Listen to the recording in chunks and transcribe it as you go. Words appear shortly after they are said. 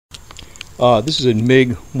This is a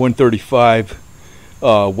MIG 135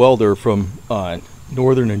 welder from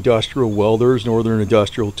Northern Industrial Welders, Northern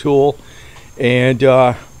Industrial Tool. And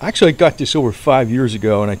actually I got this over 5 years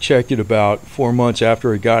ago, and I checked it about 4 months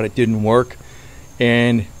after I got it. Didn't work,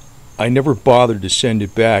 and I never bothered to send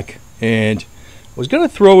it back, and I was gonna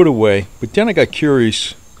throw it away, but then I got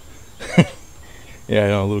curious. Yeah, I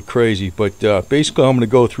know, a little crazy, but basically I'm gonna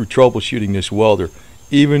go through troubleshooting this welder.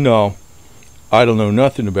 Even though I don't know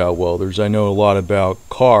nothing about welders, I know a lot about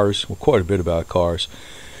cars, well, quite a bit about cars.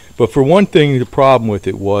 But for one thing, the problem with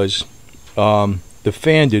it was the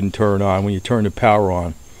fan didn't turn on when you turn the power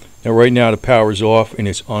on. Now right now the power's off and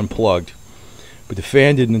it's unplugged, but the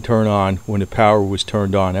fan didn't turn on when the power was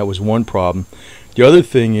turned on. That was one problem. The other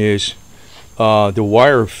thing is the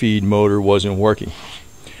wire feed motor wasn't working.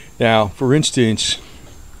 Now, for instance,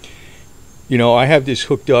 you know, I have this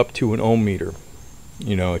hooked up to an ohm meter.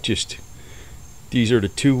 You know, it just, these are the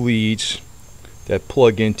two leads that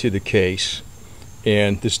plug into the case,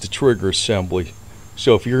 and this is the trigger assembly.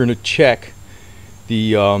 So if you're going to check the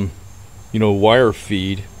you know, wire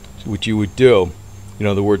feed, what you would do, in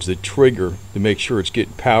other words, the trigger, to make sure it's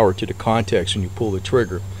getting power to the contacts when you pull the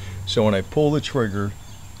trigger. So when I pull the trigger,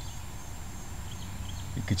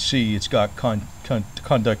 you can see it's got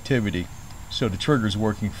conductivity, so the trigger is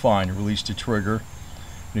working fine. You release the trigger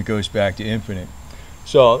and it goes back to infinite.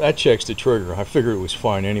 So that checks the trigger. I figured it was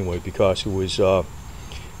fine anyway because it was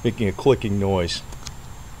making a clicking noise.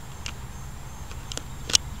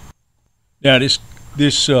 Now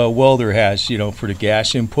this welder has, you know, for the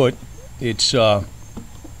gas input, it's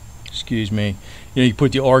excuse me, you know, you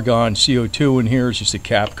put the argon CO2 in here. It's just a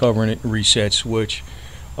cap covering it, reset switch.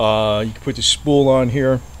 You can put the spool on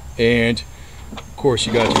here, and of course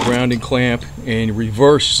you got the grounding clamp, and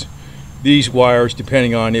reverse these wires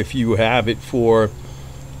depending on if you have it for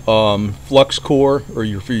flux core, or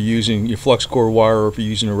if you're using your flux core wire, or if you're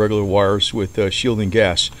using the regular wires with shielding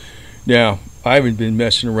gas. Now, I haven't been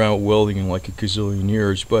messing around with welding in like a gazillion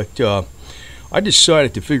years, but I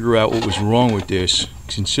decided to figure out what was wrong with this,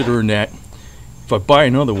 considering that if I buy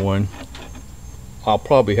another one, I'll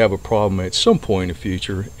probably have a problem at some point in the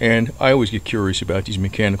future, and I always get curious about these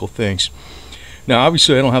mechanical things. Now,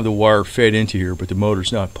 obviously I don't have the wire fed into here, but the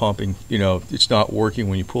motor's not pumping, you know, it's not working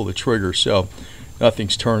when you pull the trigger, so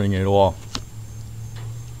nothing's turning at all.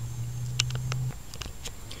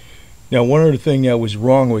 Now, one other thing that was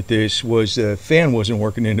wrong with this was the fan wasn't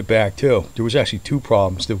working in the back too. There was actually two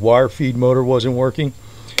problems. The wire feed motor wasn't working,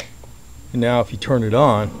 and now if you turn it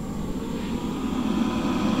on,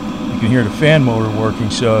 you can hear the fan motor working,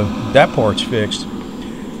 so that part's fixed.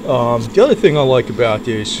 The other thing I like about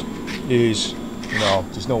this is, you know,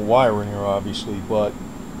 there's no wire in here obviously, but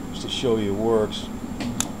just to show you it works,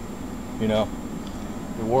 you know,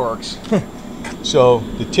 it works. So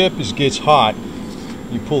the tip gets hot,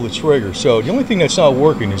 you pull the trigger. So the only thing that's not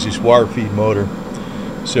working is this wire feed motor.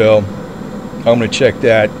 So I'm going to check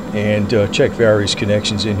that and check various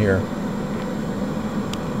connections in here.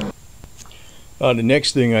 The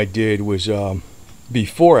next thing I did was,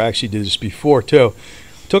 before I actually did this before too,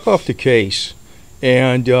 took off the case,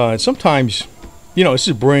 and sometimes, you know, this is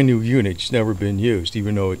a brand new unit, it's never been used,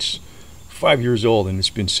 even though it's 5 years old and it's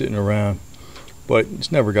been sitting around, but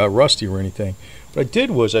it's never got rusty or anything. What I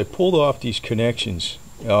did was I pulled off these connections,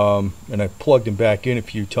 and I plugged them back in a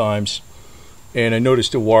few times, and I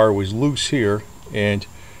noticed the wire was loose here, and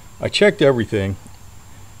I checked everything.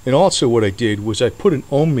 And also what I did was I put an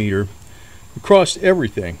ohm meter across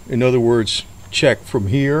everything. In other words, check from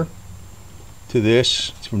here to this,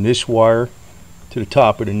 from this wire to the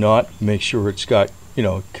top of the nut, make sure it's got, you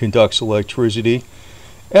know, conducts electricity,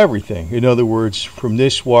 everything. In other words, from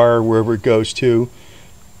this wire, wherever it goes to,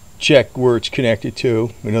 check where it's connected to.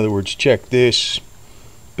 In other words, check this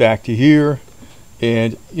back to here,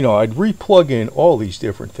 and, you know, I'd re-plug in all these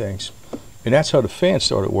different things, and that's how the fan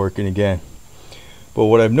started working again. But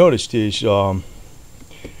what I've noticed is, well,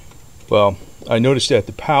 I noticed that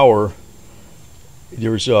the power,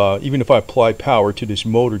 there's even if I apply power to this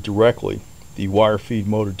motor directly, the wire feed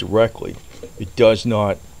motor directly, it does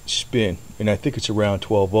not spin, and I think it's around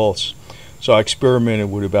 12 volts. So I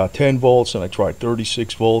experimented with about 10 volts, and I tried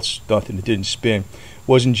 36 volts, nothing, it didn't spin.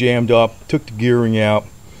 Wasn't jammed up, took the gearing out,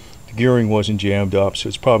 the gearing wasn't jammed up, so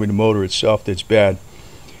it's probably the motor itself that's bad.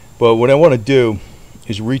 But what I want to do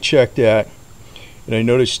is recheck that, and I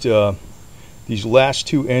noticed these last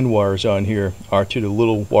two end wires on here are to the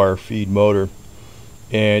little wire feed motor,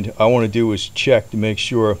 and I want to do is check to make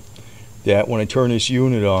sure that when I turn this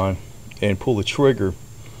unit on and pull the trigger,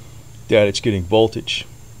 that it's getting voltage.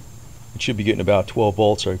 It should be getting about 12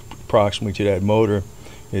 volts approximately to that motor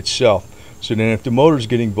itself. So then if the motor's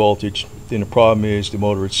getting voltage, then the problem is the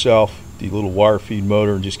motor itself, the little wire feed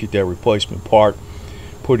motor, and just get that replacement part,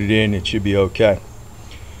 put it in, it should be okay.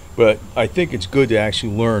 But I think it's good to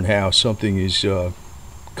actually learn how something is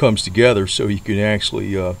comes together so you can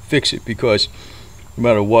actually fix it, because no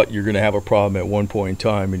matter what, you're going to have a problem at one point in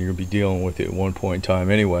time, and you're going to be dealing with it at one point in time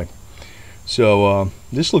anyway. So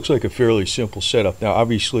this looks like a fairly simple setup. Now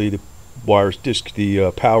obviously the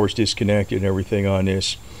power's disconnected and everything on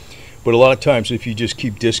this, but a lot of times if you just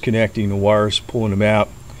keep disconnecting the wires, pulling them out,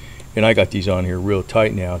 and I got these on here real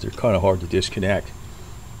tight now, they're kind of hard to disconnect,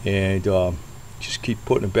 and just keep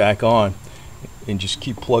putting it back on and just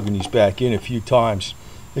keep plugging these back in a few times.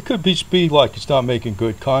 It could be like it's not making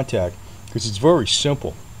good contact, because it's very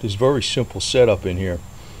simple. There's very simple setup in here,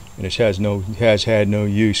 and it has had no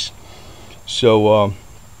use. So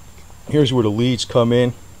here's where the leads come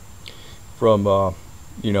in from,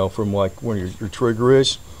 you know, from like where your trigger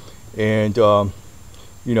is, and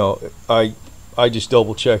you know, I just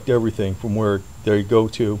double checked everything from where they go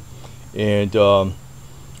to, and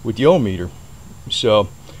with the ohm meter. So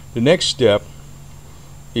the next step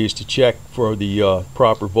is to check for the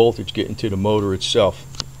proper voltage getting to the motor itself.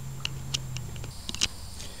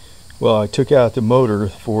 Well, I took out the motor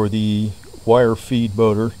for the wire feed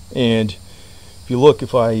motor, and if you look,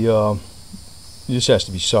 if I this has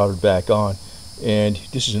to be soldered back on, and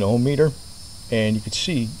this is an ohm meter, and you can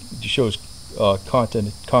see it shows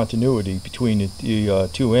continuity between the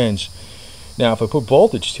two ends. Now if I put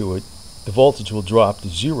voltage to it, the voltage will drop to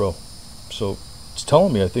 0, so it's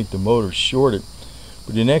telling me I think the motor's shorted.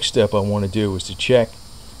 But the next step I want to do is to check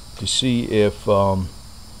to see if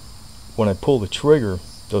when I pull the trigger,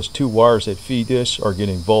 those two wires that feed this are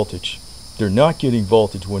getting voltage. They're not getting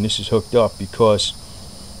voltage when this is hooked up, because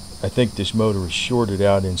I think this motor is shorted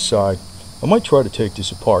out inside. I might try to take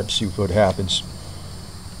this apart and see what happens.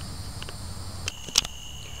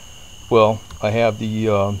 Well, I have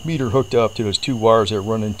the meter hooked up to those two wires that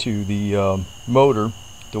run into the motor,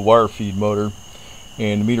 the wire feed motor,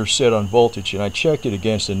 and the meter set on voltage, and I checked it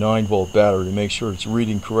against a 9-volt battery to make sure it's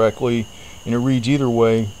reading correctly, and it reads either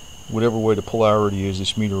way. Whatever way the polarity is,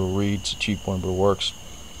 this meter will read. It's a cheap one, but it works.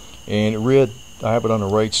 And it read, I have it on the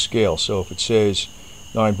right scale, so if it says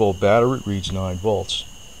 9-volt battery, it reads 9 volts.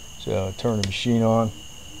 So I turn the machine on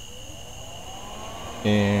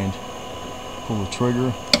and pull the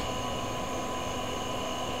trigger.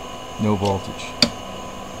 No voltage.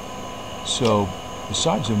 So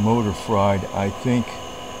besides the motor fried, I think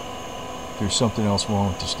there's something else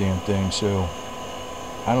wrong with this damn thing. So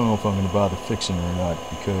I don't know if I'm going to bother fixing it or not,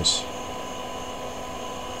 because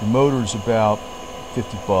the motor's about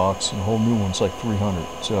 50 bucks and a whole new one's like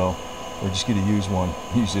 300. So we're just going to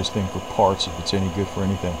use this thing for parts if it's any good for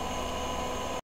anything.